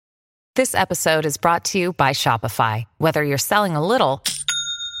This episode is brought to you by Shopify. Whether you're selling a little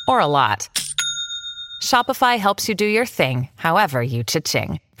or a lot, Shopify helps you do your thing, however you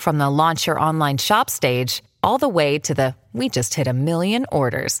cha-ching. From the launch your online shop stage, all the way to the we just hit 1 million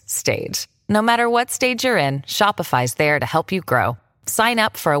orders stage. No matter what stage you're in, Shopify's there to help you grow. Sign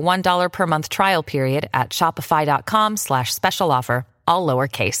up for a $1 per month trial period at shopify.com/special offer, all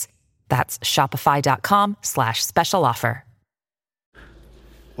lowercase. That's shopify.com/special offer.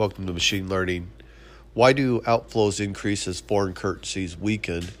 Welcome to Machine Learning. Why do outflows increase as foreign currencies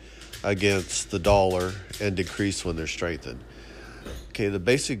weaken against the dollar and decrease when they're strengthened? Okay, the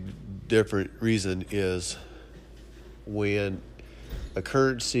basic different reason is when a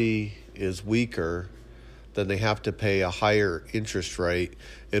currency is weaker, then they have to pay a higher interest rate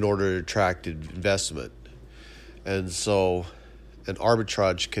in order to attract investment. And so an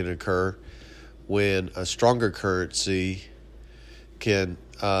arbitrage can occur when a stronger currency can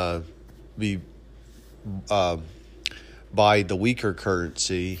buy the weaker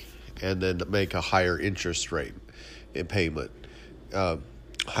currency and then make a higher interest rate in payment,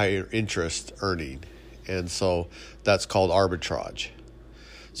 higher interest earning. And so that's called arbitrage.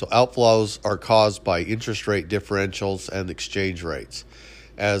 So outflows are caused by interest rate differentials and exchange rates.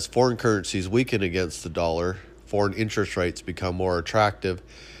 As foreign currencies weaken against the dollar, foreign interest rates become more attractive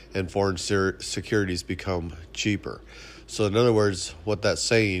and foreign securities become cheaper. So in other words, what that's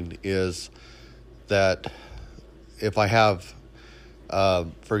saying is that if I have,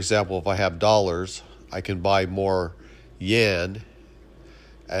 for example, if I have dollars, I can buy more yen,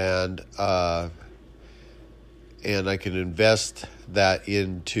 and I can invest that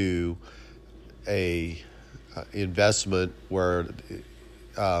into a investment where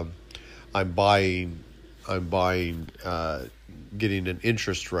I'm buying, getting an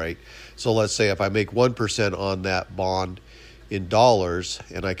interest rate. So let's say if I make 1% on that bond in dollars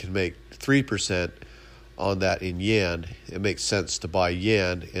and I can make 3% on that in yen, it makes sense to buy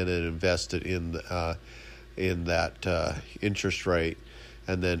yen and then invest it in that interest rate,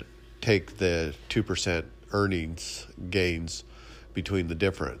 and then take the 2% earnings gains between the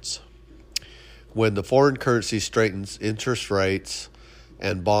difference. When the foreign currency strengthens, interest rates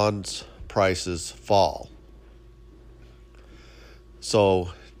and bonds prices fall. So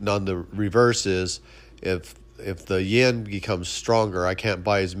on the reverse is if the yen becomes stronger, I can't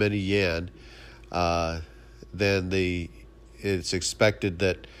buy as many yen, then it's expected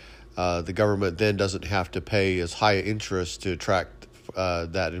that the government then doesn't have to pay as high interest to attract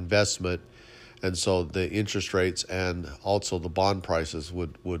that investment, and so the interest rates and also the bond prices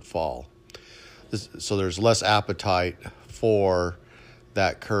would fall. So there's less appetite for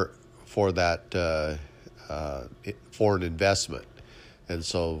that foreign investment. And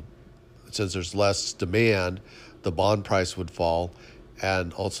so since there's less demand, the bond price would fall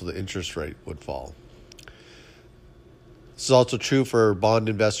and also the interest rate would fall. This is also true for bond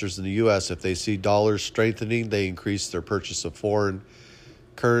investors in the U.S. If they see dollars strengthening, they increase their purchase of foreign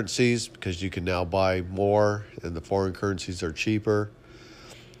currencies because you can now buy more and the foreign currencies are cheaper.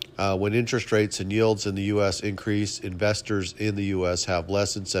 When interest rates and yields in the U.S. increase, investors in the U.S. have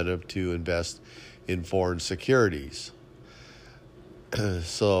less incentive to invest in foreign securities.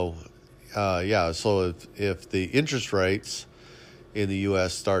 So if the interest rates in the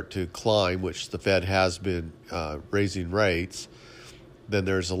U.S. start to climb, which the Fed has been raising rates, then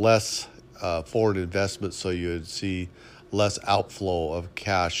there's a less foreign investment, so you would see less outflow of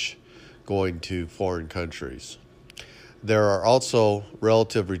cash going to foreign countries. There are also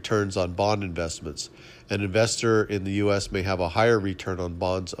relative returns on bond investments. An investor in the U.S. may have a higher return on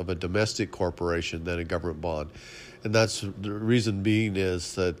bonds of a domestic corporation than a government bond. And that's the reason being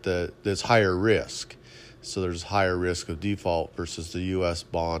is that there's higher risk. So there's higher risk of default versus the U.S.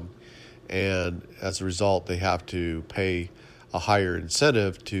 bond. And as a result, they have to pay a higher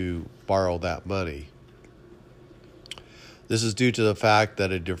incentive to borrow that money. This is due to the fact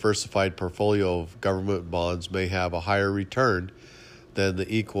that a diversified portfolio of government bonds may have a higher return than the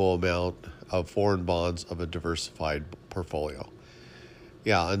equal amount of foreign bonds of a diversified portfolio.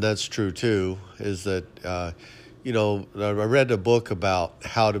 Yeah, and that's true too, is that, I read a book about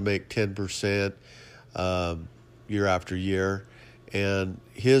how to make 10% year after year, and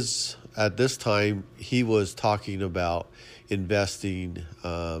at this time, he was talking about investing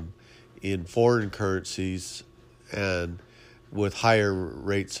in foreign currencies and with higher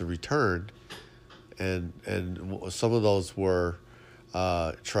rates of return, and some of those were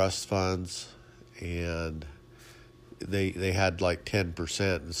trust funds, and they had like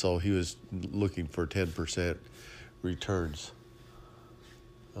 10%, and so he was looking for 10% returns.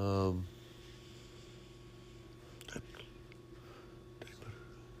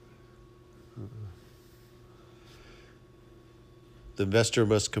 The investor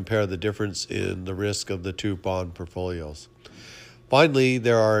must compare the difference in the risk of the two bond portfolios. Finally,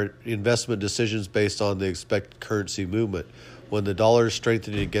 there are investment decisions based on the expected currency movement. When the dollar is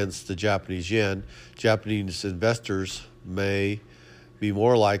strengthening against the Japanese yen, Japanese investors may be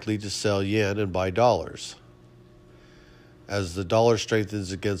more likely to sell yen and buy dollars. As the dollar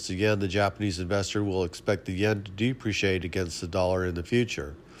strengthens against the yen, the Japanese investor will expect the yen to depreciate against the dollar in the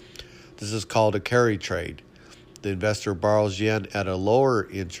future. This is called a carry trade. The investor borrows yen at a lower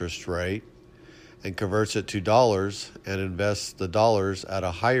interest rate and converts it to dollars and invests the dollars at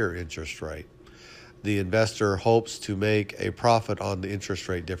a higher interest rate. The investor hopes to make a profit on the interest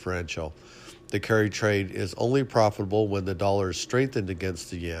rate differential. The carry trade is only profitable when the dollar is strengthened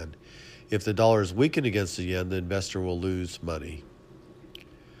against the yen. If the dollar is weakened against the yen, the investor will lose money.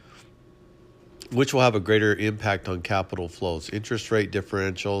 Which will have a greater impact on capital flows, interest rate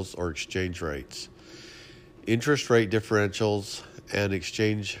differentials or exchange rates? Interest rate differentials and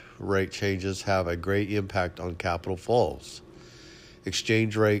exchange rate changes have a great impact on capital flows.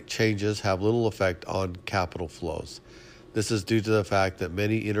 Exchange rate changes have little effect on capital flows. This is due to the fact that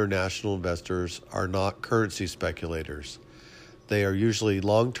many international investors are not currency speculators. They are usually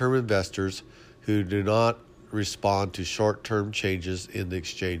long-term investors who do not respond to short-term changes in the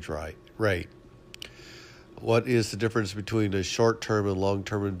exchange rate. What is the difference between a short-term and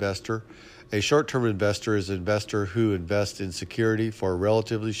long-term investor? A short-term investor is an investor who invests in security for a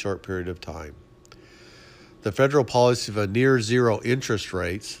relatively short period of time. The federal policy of a near-zero interest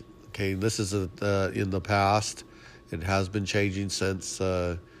rates, this is in the past. It has been changing since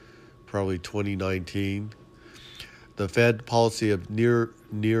probably 2019. The Fed policy of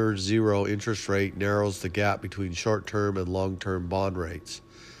near-zero interest rate narrows the gap between short-term and long-term bond rates.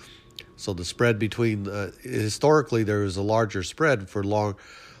 So the spread between, historically there was a larger spread for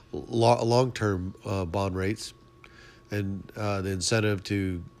long-term bond rates, and the incentive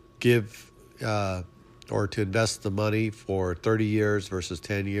to give or to invest the money for 30 years versus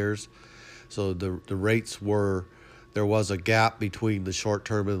 10 years. So the rates there was a gap between the short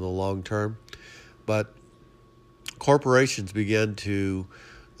term and the long term. But corporations began to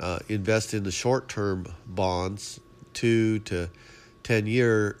invest in the short term bonds, 2 to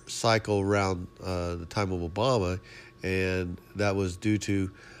 10-year cycle around the time of Obama, and that was due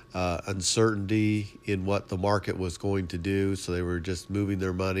to uncertainty in what the market was going to do, so they were just moving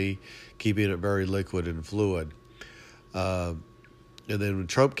their money, keeping it very liquid and fluid. And then when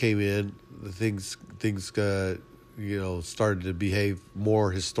Trump came in, things started to behave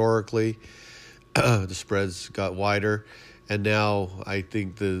more historically. The spreads got wider, and now I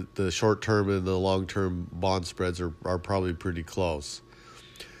think the short-term and the long-term bond spreads are probably pretty close.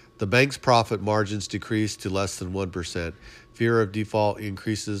 The bank's profit margins decreased to less than 1%. Fear of default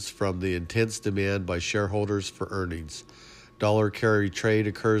increases from the intense demand by shareholders for earnings. Dollar carry trade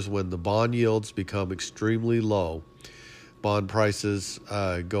occurs when the bond yields become extremely low. Bond prices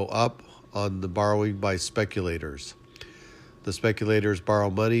go up on the borrowing by speculators. The speculators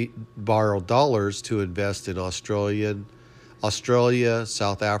borrow dollars to invest in Australia,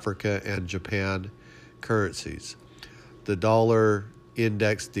 South Africa, and Japan currencies. The dollar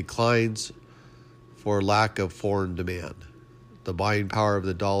index declines for lack of foreign demand. The buying power of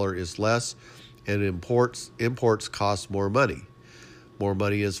the dollar is less, and imports cost more money. More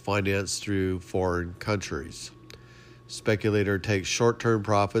money is financed through foreign countries. Speculator takes short-term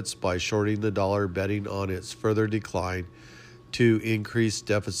profits by shorting the dollar, betting on its further decline to increase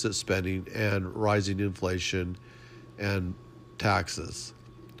deficit spending and rising inflation and taxes.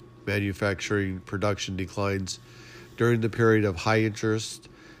 Manufacturing production declines during the period of high interest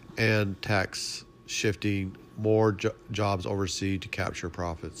and tax shifting more jobs overseas to capture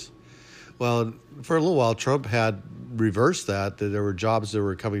profits. Well, for a little while, Trump had reversed that there were jobs that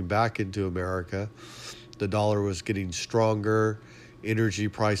were coming back into America. The dollar was getting stronger. Energy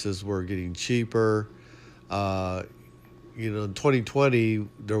prices were getting cheaper. In 2020,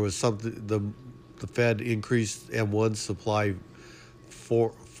 there was something. The Fed increased M1 supply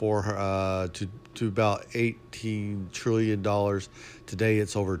to about $18 trillion. Today,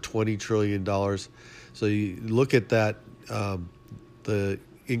 it's over $20 trillion. So you look at that, the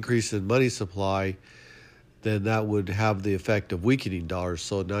increase in money supply, then that would have the effect of weakening dollars.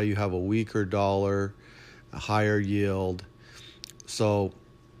 So now you have a weaker dollar, a higher yield. So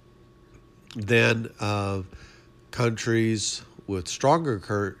then countries with stronger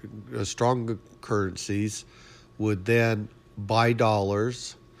currencies would then buy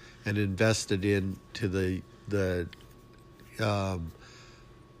dollars and invest it into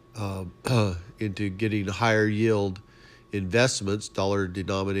into getting higher yield investments,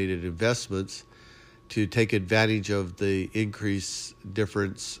 dollar-denominated investments, to take advantage of the increased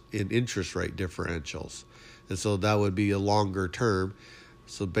difference in interest rate differentials. And so that would be a longer term.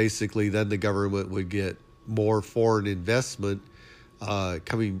 So basically then the government would get more foreign investment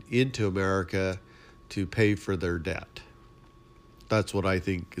coming into America to pay for their debt. That's what I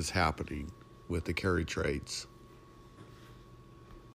think is happening with the carry trades.